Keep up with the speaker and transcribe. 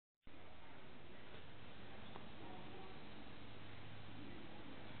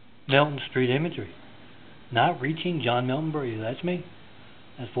Melton Street imagery. Not reaching John Melton Brady. That's me.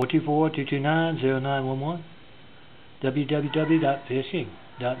 That's 424-229-0911.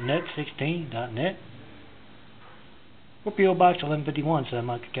 www.fishing.net16.net. Or P.O. Box 1151, Santa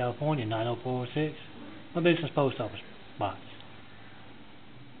Monica, California 90406. My business post office box.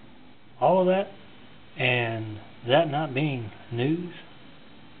 All of that, and that not being news,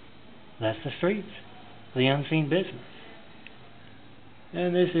 that's the streets, the unseen business.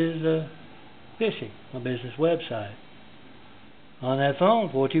 And this is Fishing, my business website. On that phone,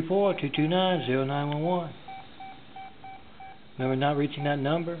 424-229-0911. Remember, not reaching that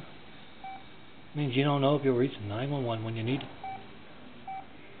number means you don't know if you'll reach 911 when you need it.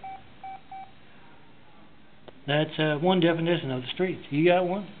 That's one definition of the streets. You got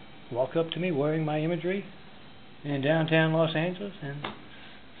one? Walk up to me wearing my imagery in downtown Los Angeles and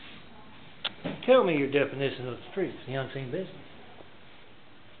tell me your definition of the streets, the unseen business.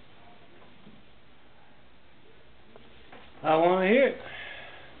 I want to hear it.